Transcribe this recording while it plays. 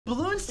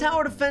Bloons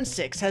Tower Defense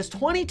 6 has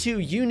 22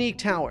 unique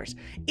towers.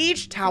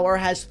 Each tower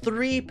has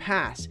 3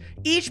 paths.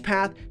 Each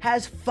path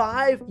has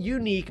 5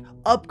 unique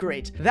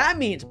upgrades. That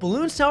means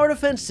Bloons Tower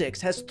Defense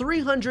 6 has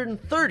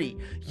 330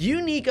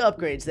 unique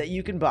upgrades that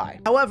you can buy.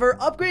 However,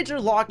 upgrades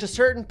are locked to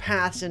certain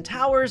paths and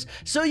towers,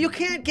 so you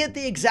can't get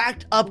the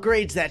exact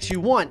upgrades that you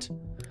want.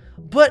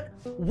 But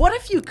what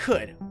if you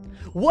could?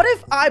 What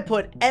if I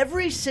put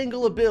every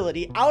single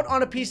ability out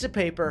on a piece of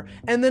paper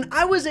and then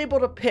I was able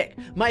to pick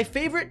my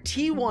favorite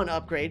T1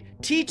 upgrade,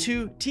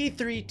 T2,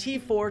 T3,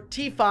 T4,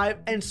 T5,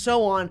 and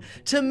so on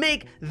to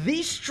make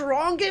the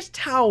strongest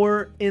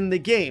tower in the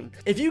game?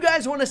 If you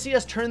guys want to see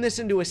us turn this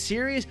into a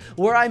series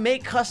where I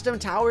make custom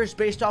towers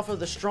based off of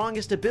the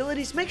strongest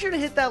abilities, make sure to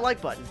hit that like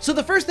button. So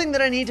the first thing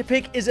that I need to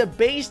pick is a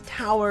base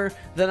tower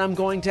that I'm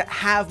going to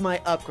have my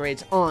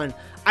upgrades on.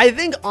 I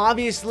think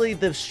obviously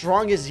the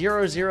strongest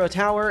 0-0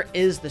 tower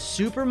is the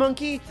Super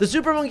Monkey. The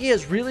Super Monkey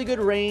has really good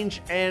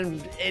range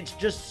and it's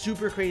just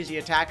super crazy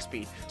attack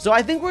speed. So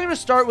I think we're going to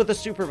start with the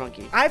Super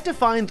Monkey. I have to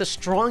find the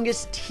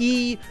strongest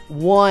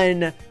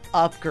T1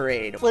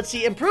 upgrade. Let's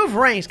see, improved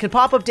ranks can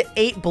pop up to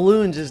 8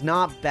 balloons is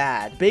not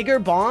bad. Bigger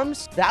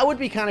bombs, that would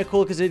be kind of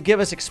cool because it'd give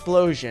us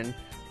explosion.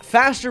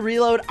 Faster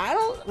reload,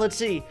 let's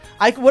see.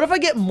 What if I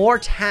get more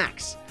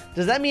tacks?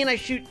 Does that mean I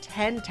shoot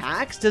 10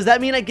 tacks? Does that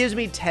mean it gives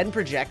me 10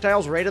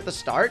 projectiles right at the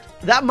start?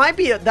 That might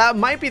be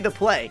the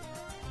play.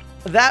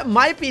 That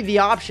might be the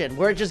option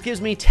where it just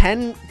gives me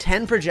 10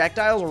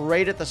 projectiles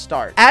right at the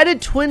start.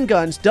 Added twin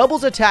guns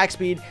doubles attack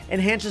speed,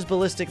 enhances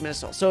ballistic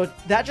missile. So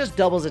that just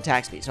doubles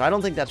attack speed. So I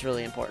don't think that's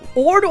really important.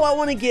 Or do I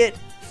want to get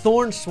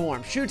Thorn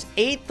Swarm? Shoots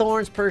 8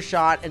 thorns per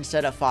shot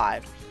instead of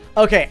 5.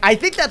 Okay, I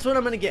think that's what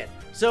I'm going to get.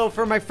 So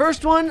for my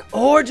first one,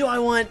 or do I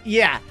want,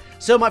 yeah.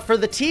 So for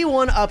the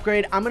T1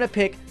 upgrade, I'm going to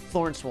pick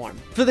Thorn Swarm.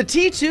 For the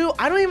T2,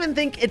 I don't even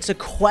think it's a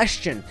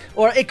question,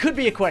 or it could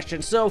be a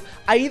question. So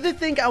I either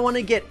think I want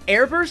to get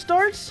airburst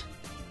darts,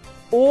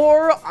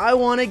 or I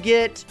want to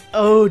get,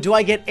 do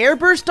I get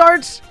airburst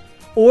darts,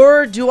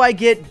 or do I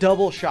get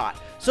double shot?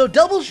 So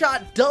double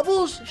shot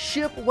doubles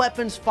ship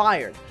weapons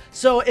fired.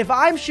 So if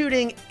I'm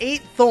shooting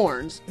 8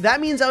 thorns, that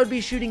means I would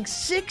be shooting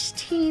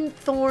 16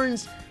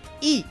 thorns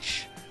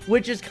each,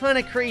 which is kind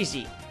of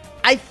crazy.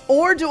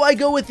 Or do I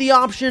go with the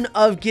option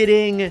of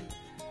getting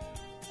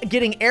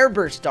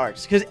airburst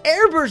darts? Because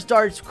airburst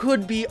darts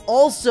could be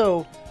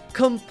also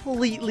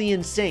completely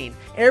insane.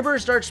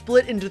 Airburst darts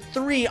split into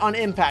 3 on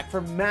impact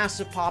for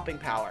massive popping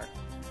power.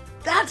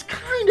 That's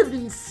kind of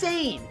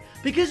insane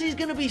because he's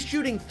going to be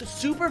shooting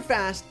super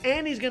fast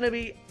and he's going to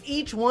be,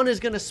 each one is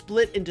going to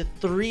split into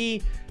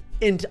 3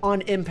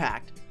 on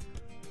impact.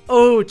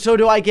 Oh,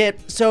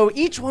 so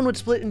each one would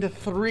split into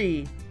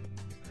 3.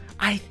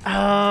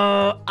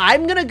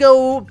 I'm gonna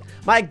go,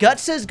 my gut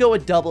says go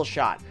with double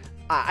shot.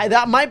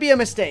 That might be a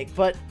mistake,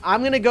 but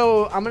I'm gonna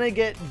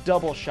get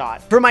double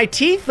shot. For my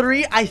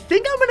T3, I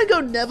think I'm gonna go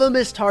never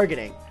miss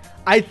targeting.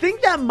 I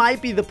think that might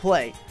be the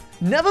play.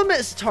 Never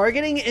miss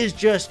targeting is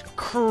just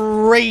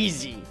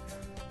crazy.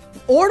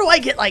 Or do I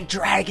get like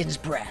Dragon's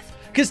Breath?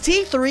 Because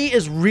T3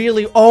 is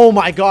really, oh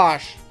my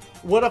gosh.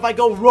 What if I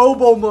go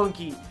Robo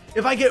Monkey?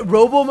 If I get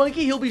Robo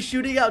Monkey, he'll be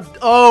shooting out,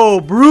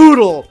 oh,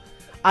 brutal.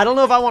 I don't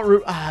know if I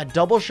want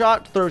double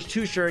shot throws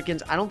 2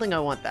 shurikens. I don't think I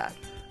want that.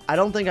 I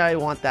don't think I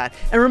want that.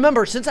 And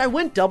remember, since I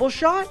went double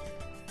shot,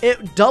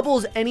 it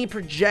doubles any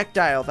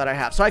projectile that I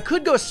have. So I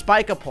could go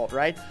spike-a-pult,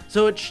 right?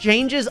 So it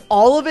changes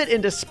all of it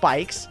into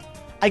spikes.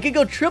 I could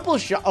go triple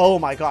shot. Oh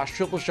my gosh,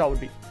 triple shot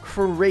would be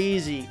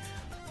crazy.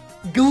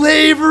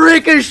 Glaive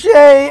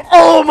Ricochet.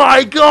 Oh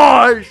my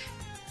gosh.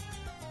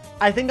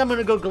 I think I'm going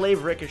to go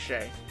Glaive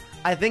Ricochet.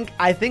 I think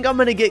I'm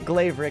going to get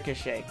Glaive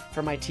Ricochet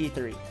for my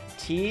T3.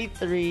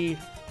 T3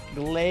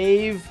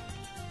 Glaive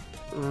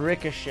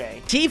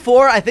Ricochet.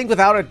 T4, I think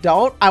without a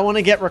doubt, I want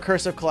to get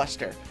Recursive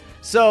Cluster.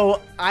 So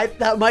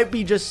that might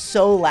be just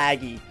so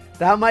laggy.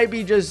 That might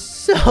be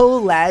just so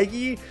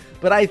laggy,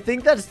 but I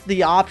think that's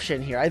the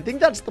option here. I think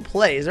that's the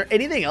play. Is there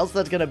anything else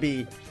that's going to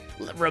be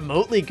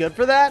remotely good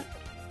for that?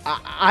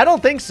 I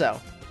don't think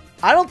so.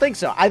 I don't think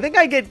so. I think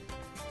I get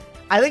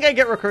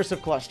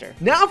Recursive Cluster.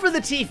 Now for the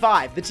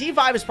T5. The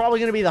T5 is probably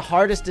going to be the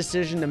hardest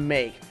decision to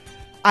make.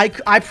 I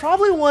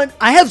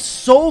have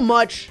so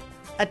much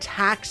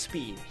attack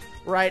speed,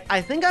 right?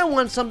 I think I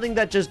want something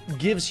that just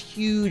gives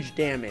huge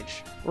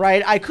damage,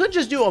 right? I could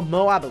just do a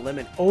Moab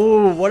Limit.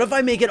 Oh, what if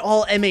I make it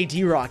all MAD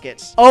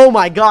rockets? Oh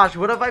my gosh,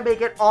 what if I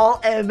make it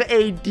all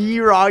MAD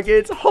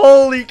rockets?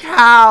 Holy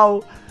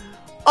cow.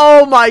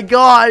 Oh my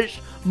gosh.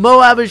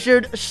 Moab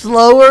Assured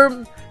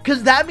slower,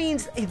 because that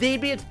means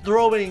they'd be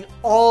throwing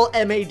all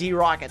MAD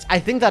rockets. I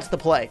think that's the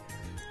play.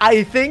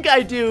 I think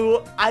I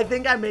do. I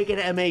think I make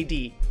it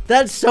MAD.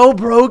 That's so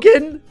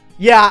broken.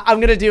 Yeah, I'm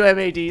gonna do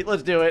MAD.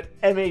 Let's do it.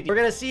 MAD. We're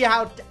gonna see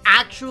how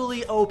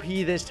actually OP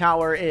this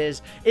tower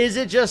is. Is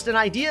it just an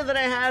idea that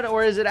I had,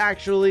 or is it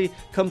actually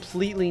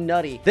completely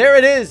nutty? There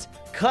it is.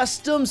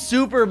 Custom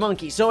Super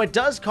Monkey. So it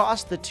does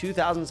cost the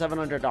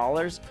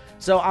 $2,700.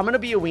 So I'm gonna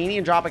be a weenie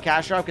and drop a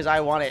cash drop because I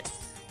want it.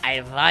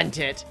 I want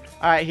it.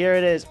 All right, here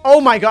it is.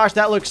 Oh my gosh,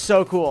 that looks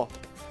so cool.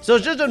 So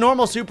it's just a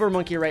normal super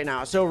monkey right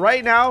now. So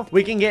right now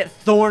we can get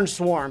thorn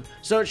swarm.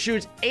 So it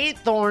shoots 8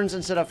 thorns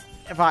instead of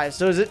 5.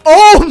 So is it?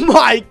 Oh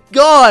my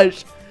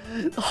gosh.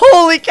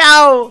 Holy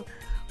cow.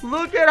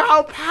 Look at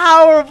how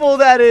powerful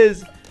that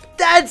is.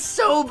 That's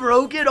so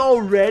broken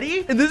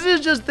already. And this is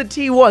just the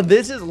T1.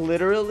 This is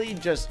literally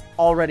just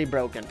already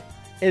broken.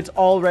 It's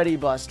already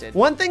busted.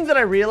 One thing that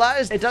I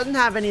realized, it doesn't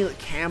have any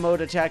camo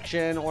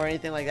detection or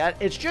anything like that.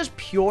 It's just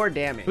pure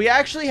damage. We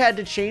actually had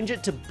to change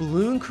it to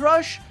Bloon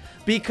Crush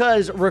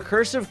because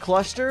recursive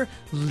cluster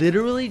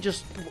literally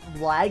just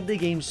lagged the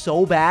game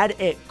so bad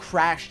it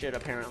crashed it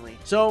apparently.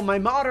 So my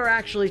modder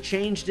actually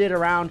changed it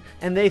around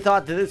and they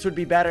thought that this would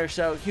be better.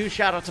 So huge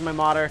shout out to my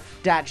modder,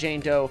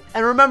 DatJaneDoe.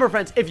 And remember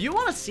friends, if you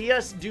want to see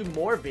us do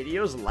more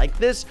videos like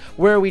this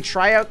where we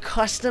try out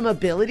custom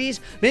abilities,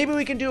 maybe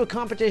we can do a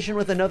competition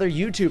with another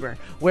YouTuber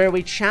where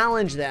we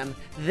challenge them.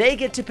 They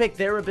get to pick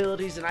their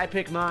abilities and I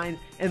pick mine,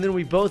 and then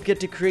we both get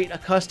to create a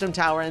custom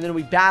tower and then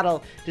we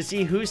battle to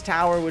see whose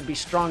tower would be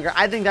stronger.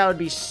 I think that would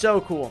be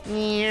so cool.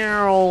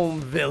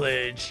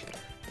 Village.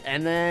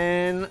 And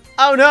then,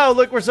 oh no,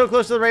 look, we're so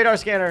close to the radar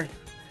scanner.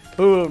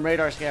 Boom,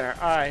 radar scanner.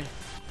 All right.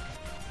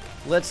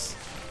 Let's,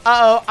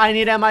 uh-oh, I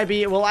need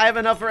MIB. Will I have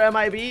enough for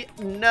MIB?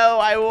 No,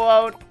 I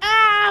won't.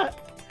 Ah!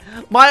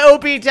 My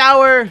OP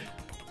tower.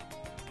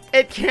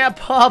 It can't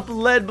pop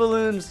lead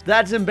balloons.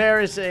 That's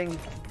embarrassing.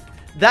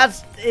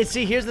 That's,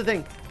 see, here's the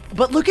thing.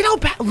 But look at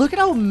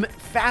how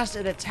fast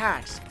it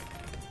attacks.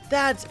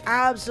 That's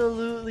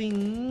absolutely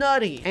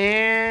nutty.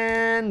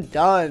 And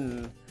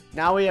done.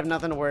 Now we have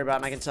nothing to worry about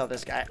and I can sell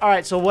this guy. All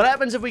right, so what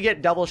happens if we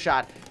get double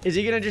shot? Is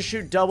he gonna just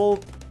shoot double?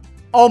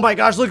 Oh my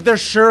gosh, look,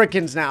 there's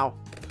shurikens now.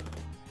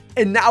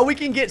 And now we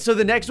can get, so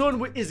the next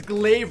one is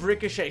glaive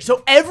ricochet.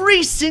 So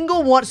every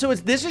single one, so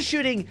this is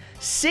shooting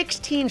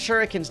 16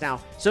 shurikens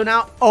now. So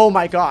now, oh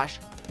my gosh,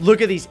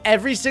 look at these.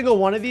 Every single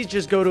one of these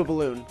just go to a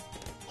balloon.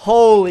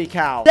 Holy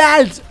cow.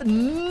 That's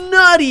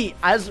nutty.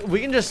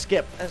 We can just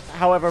skip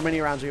however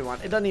many rounds we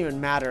want. It doesn't even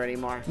matter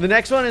anymore. The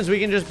next one is we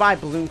can just buy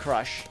Bloon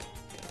Crush.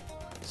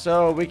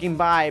 So we can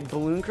buy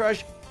Bloon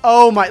Crush.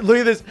 Oh my, look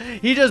at this.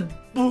 He just,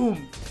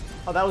 boom.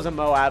 Oh, that was a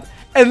Moab.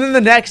 And then the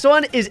next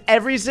one is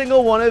every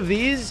single one of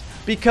these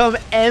become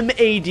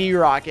MAD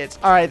rockets.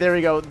 All right, there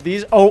we go.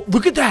 These, oh,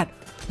 look at that.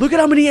 Look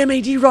at how many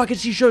MAD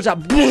rockets he shows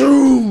up.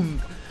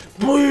 Boom.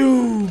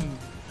 Boom.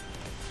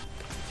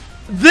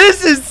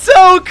 This is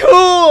so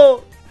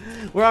cool.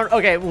 We're on,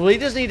 okay, we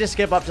just need to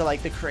skip up to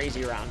like the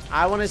crazy round.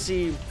 I want to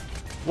see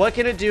what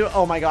can it do.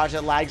 Oh my gosh,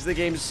 it lags the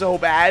game so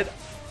bad.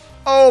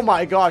 Oh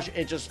my gosh,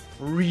 it just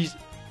freezes.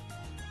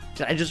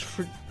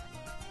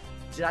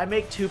 Did I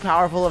make too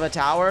powerful of a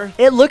tower?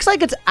 It looks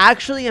like it's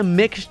actually a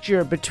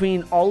mixture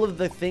between all of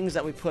the things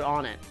that we put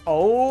on it.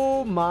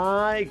 Oh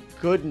my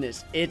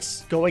goodness.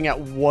 It's going at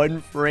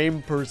 1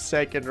 frame per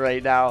second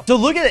right now. So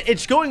look at it.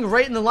 It's going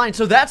right in the line.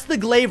 So that's the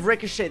glaive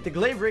ricochet. The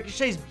glaive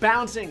ricochet is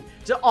bouncing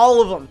to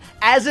all of them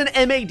as an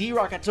MAD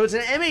rocket. So it's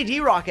an MAD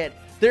rocket.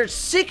 There's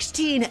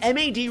 16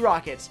 MAD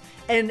rockets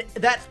and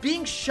that's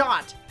being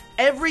shot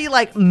every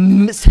like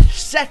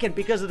second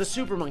because of the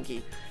super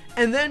monkey.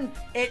 And then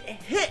it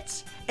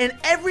hits. And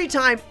every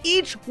time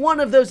each one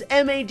of those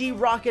MAD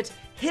rockets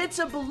hits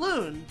a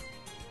balloon,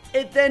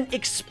 it then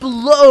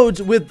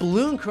explodes with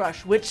Bloon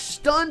Crush, which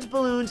stuns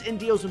balloons and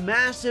deals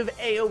massive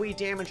AoE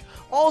damage,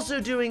 also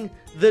doing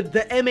the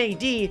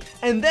MAD,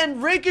 and then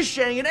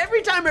ricocheting. And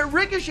every time it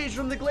ricochets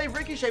from the glaive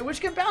ricochet,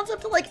 which can bounce up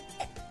to like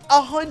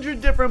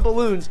 100 different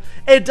balloons,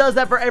 it does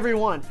that for every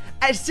one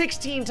at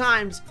 16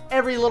 times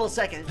every little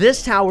second.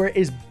 This tower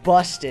is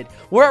busted.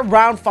 We're at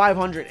round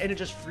 500 and it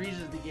just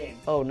freezes the game.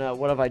 Oh no,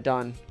 what have I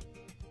done?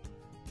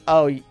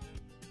 Oh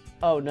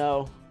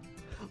no,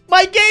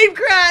 my game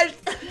crashed.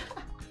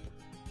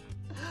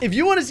 If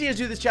you want to see us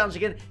do this challenge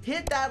again,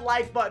 hit that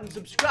like button,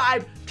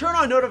 subscribe, turn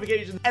on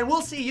notifications, and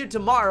we'll see you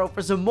tomorrow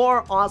for some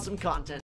more awesome content.